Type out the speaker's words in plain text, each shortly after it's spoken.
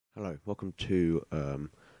Hello, welcome to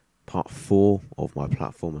part 4 of my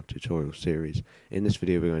platformer tutorial series. In this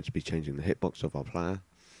video we're going to be changing the hitbox of our player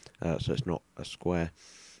so it's not a square,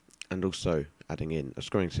 and also adding in a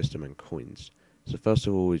scoring system and coins. So first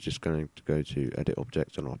of all we're just going to go to edit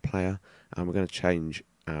object on our player, and we're going to change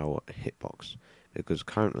our hitbox because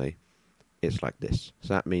currently it's like this.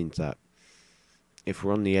 So that means that if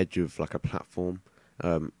we're on the edge of like a platform,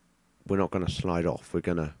 we're not going to slide off, we're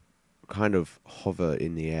going to kind of hover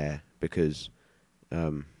in the air because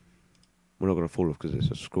we're not going to fall off because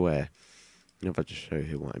it's a square. And if I just show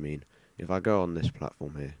you what I mean, if I go on this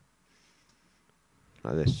platform here,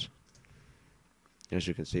 like this, as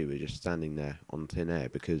you can see, we're just standing there on thin air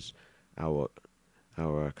because our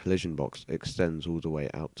collision box extends all the way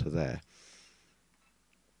out to there.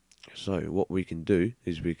 So what we can do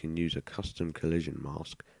is we can use a custom collision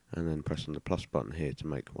mask and then press on the plus button here to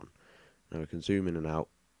make one. Now we can zoom in and out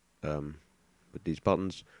with these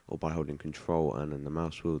buttons, or by holding control and then the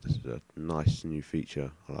mouse wheel. This is a nice new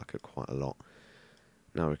feature, I like it quite a lot.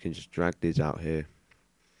 Now we can just drag these out here,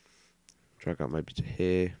 drag out maybe to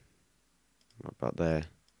here, about there,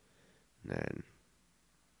 and then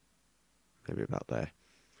maybe about there,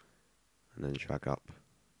 and then drag up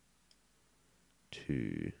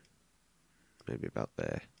to maybe about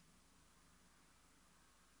there,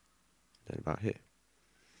 then about here.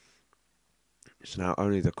 So now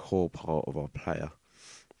only the core part of our player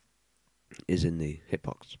is in the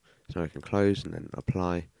hitbox. So we can close and then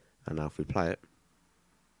apply, and now if we play it,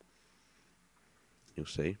 you'll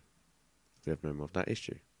see we have no more of that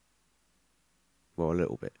issue. Well, a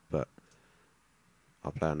little bit, but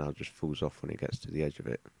our player now just falls off when he gets to the edge of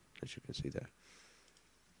it, as you can see there.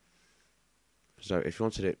 So if you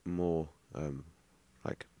wanted it more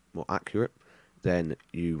more accurate, then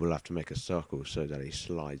you will have to make a circle so that he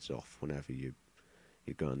slides off whenever you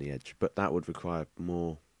go on the edge. But that would require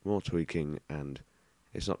more tweaking, and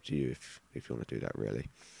it's up to you if you want to do that really.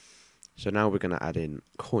 So now we're going to add in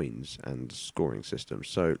coins and scoring systems.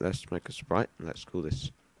 So let's make a sprite, and let's call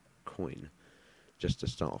this coin, just to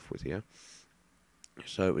start off with here.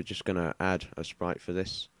 So we're just going to add a sprite for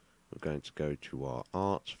this. We're going to go to our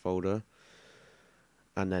art folder,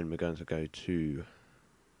 and then we're going to go to,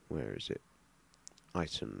 where is it,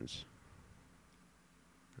 items,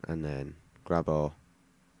 and then grab our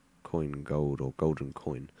coin gold, or golden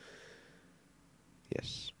coin.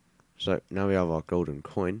 Yes. So now we have our golden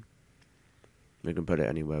coin. We can put it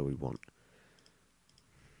anywhere we want.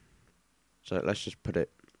 So let's just put it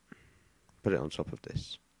on top of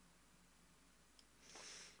this,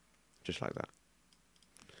 just like that.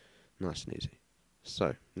 Nice and easy.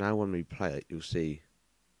 So now when we play it, you'll see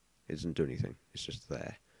it doesn't do anything. It's just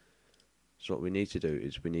there. So what we need to do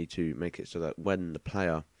is we need to make it so that when the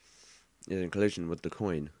player is in collision with the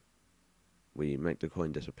coin, we make the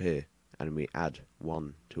coin disappear and we add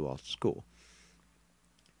 1 to our score.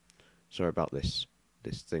 Sorry about this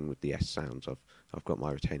thing with the S sounds. I've got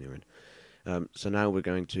my retainer in. So now we're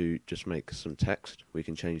going to just make some text. We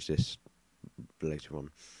can change this later on.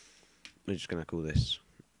 We're just going to call this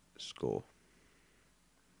score.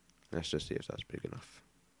 Let's just see if that's big enough.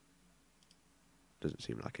 Doesn't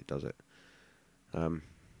seem like it, does it?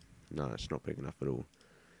 No, it's not big enough at all.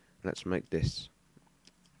 Let's make this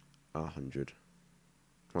 100.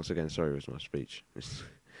 Once again, sorry with my speech.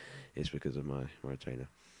 It's because of my retainer.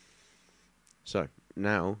 So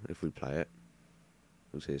now, if we play it,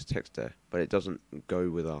 you'll see it's text there, but it doesn't go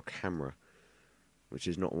with our camera, which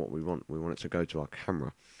is not what we want. We want it to go to our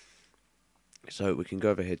camera. So we can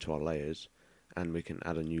go over here to our layers, and we can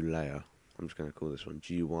add a new layer. I'm just going to call this one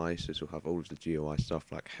GUI, so this will have all of the GUI stuff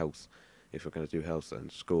like health, if we're going to do health and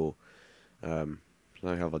score. So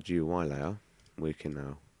now we have our GUI layer. We can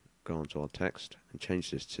now go onto our text and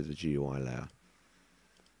change this to the GUI layer.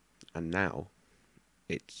 And now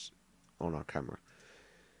it's on our camera.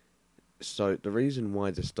 So the reason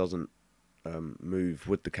why this doesn't move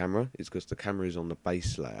with the camera is because the camera is on the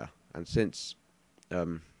base layer, and since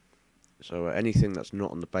so anything that's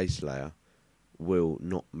not on the base layer will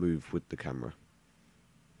not move with the camera,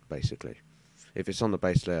 basically. If it's on the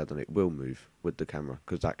base layer, then it will move with the camera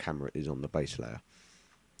because that camera is on the base layer,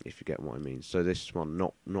 if you get what I mean. So this one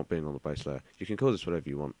not being on the base layer, you can call this whatever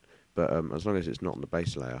you want, but as long as it's not on the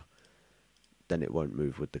base layer, then it won't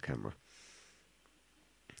move with the camera.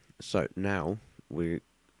 So now now we're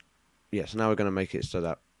going to make it so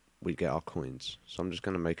that we get our coins. So I'm just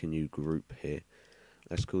going to make a new group here.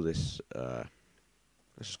 Let's call this let's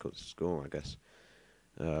just call it score, I guess.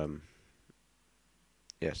 So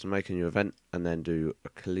make a new event and then do a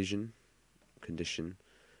collision condition.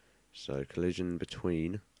 So collision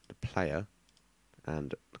between the player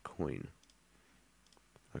and the coin.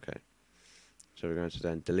 Okay, so we're going to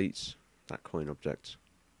then delete that coin object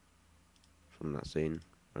from that scene.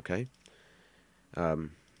 Okay, and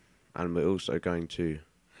we're also going to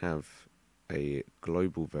have a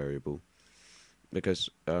global variable, because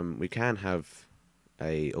we can have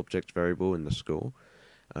a object variable in the score.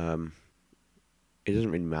 It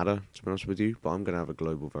doesn't really matter, to be honest with you, but I'm going to have a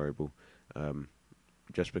global variable,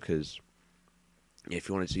 just because if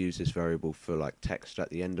you wanted to use this variable for like text at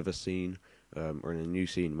the end of a scene, or in a new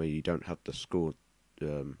scene where you don't have the score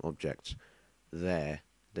object there,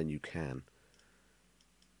 then you can.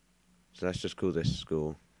 So let's just call this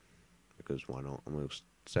score, because why not, and we'll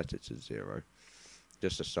set it to 0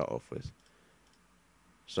 just to start off with.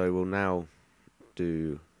 So we'll now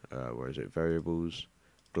do where is it, variables,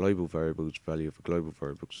 global variables, value of a global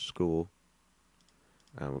variable score,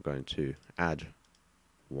 and we're going to add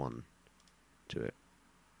 1 to it.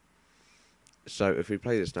 So if we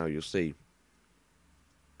play this now, you'll see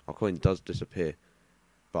our coin does disappear,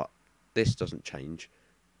 but this doesn't change,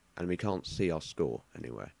 and we can't see our score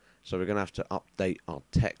anywhere. So we're going to have to update our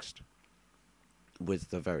text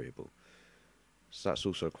with the variable. So that's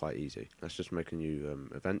also quite easy. Let's just make a new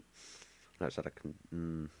event. Let's add a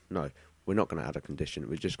no, we're not going to add a condition.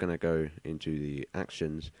 We're just going to go into the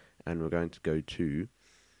actions, and we're going to go to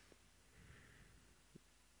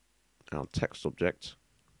our text object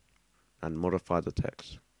and modify the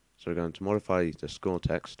text. So we're going to modify the score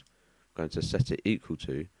text, going to set it equal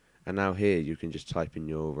to, and now here you can just type in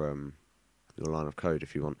your line of code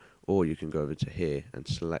if you want, or you can go over to here and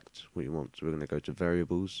select what you want. So we're going to go to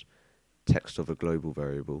variables, text of a global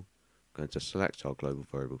variable, going to select our global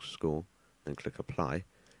variable score, then click apply,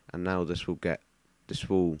 and now this will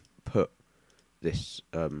put this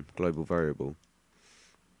global variable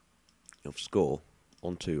of score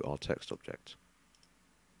onto our text object.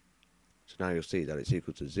 So now you'll see that it's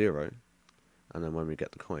equal to 0, and then when we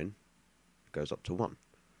get the coin, it goes up to 1.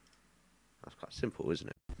 That's quite simple, isn't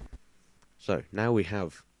it? So now we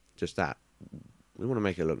have just that. We want to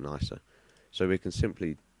make it look nicer, so we can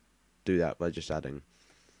simply do that by just adding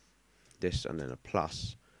this and then a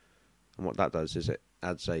plus, and what that does is it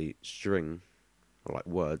adds a string, or like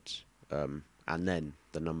words, and then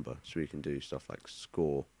the number, so we can do stuff like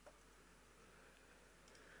score,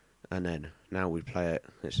 and then now we play it,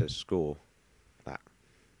 it says score that.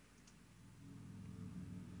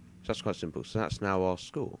 So that's quite simple. So that's now our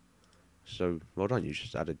score. So well done, you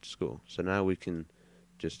just added score. So now we can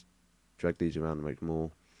just drag these around and make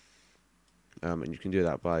more, and you can do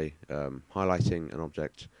that by highlighting an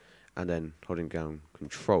object and then holding down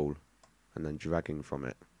control and then dragging from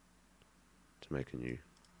it to make a new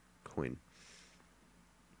coin.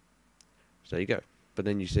 So there you go. But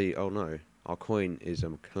then you see, oh no, our coin is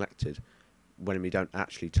collected when we don't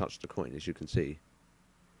actually touch the coin. As you can see,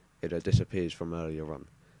 it disappears from earlier on.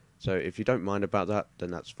 So if you don't mind about that, then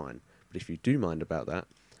that's fine. But if you do mind about that,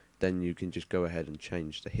 then you can just go ahead and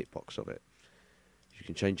change the hitbox of it. You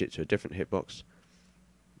can change it to a different hitbox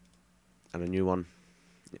and a new one,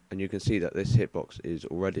 and you can see that this hitbox is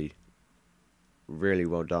already really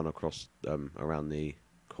well done across around the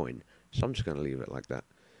coin. So I'm just going to leave it like that.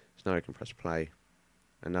 So now I can press play,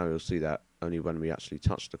 and now you'll see that only when we actually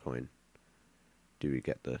touch the coin do we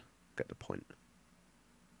get the point.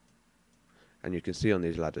 And you can see on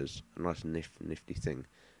these ladders a nice nifty thing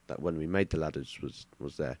that when we made the ladders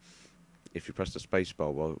was there. If you press the space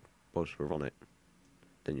bar whilst we're on it,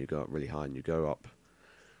 then you go up really high and you go up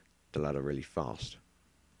the ladder really fast,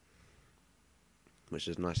 which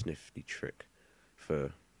is a nice nifty trick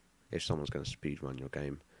for if someone's going to speed run your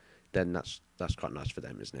game. Then that's quite nice for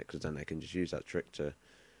them, isn't it? Because then they can just use that trick to,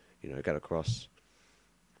 get across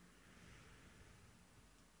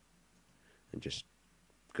and just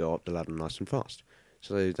go up the ladder nice and fast.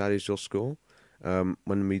 So that is your score.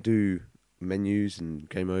 When we do menus and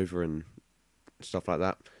game over and stuff like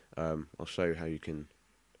that, I'll show you how you can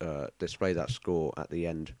display that score at the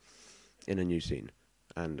end in a new scene,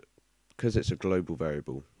 and because it's a global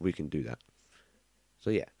variable, we can do that.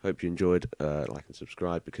 So yeah, hope you enjoyed. Like and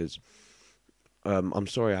subscribe, because I'm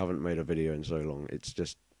sorry I haven't made a video in so long. It's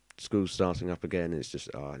just school's starting up again. It's just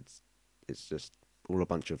it's just all a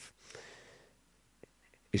bunch of,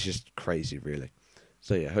 it's just crazy really.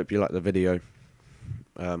 So yeah, hope you like the video.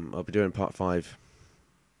 I'll be doing part 5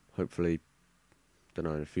 hopefully, don't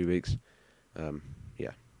know, in a few weeks.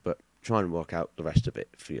 Yeah, but try and work out the rest of it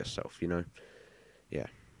for yourself, Yeah,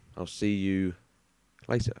 I'll see you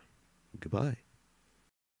later. Goodbye.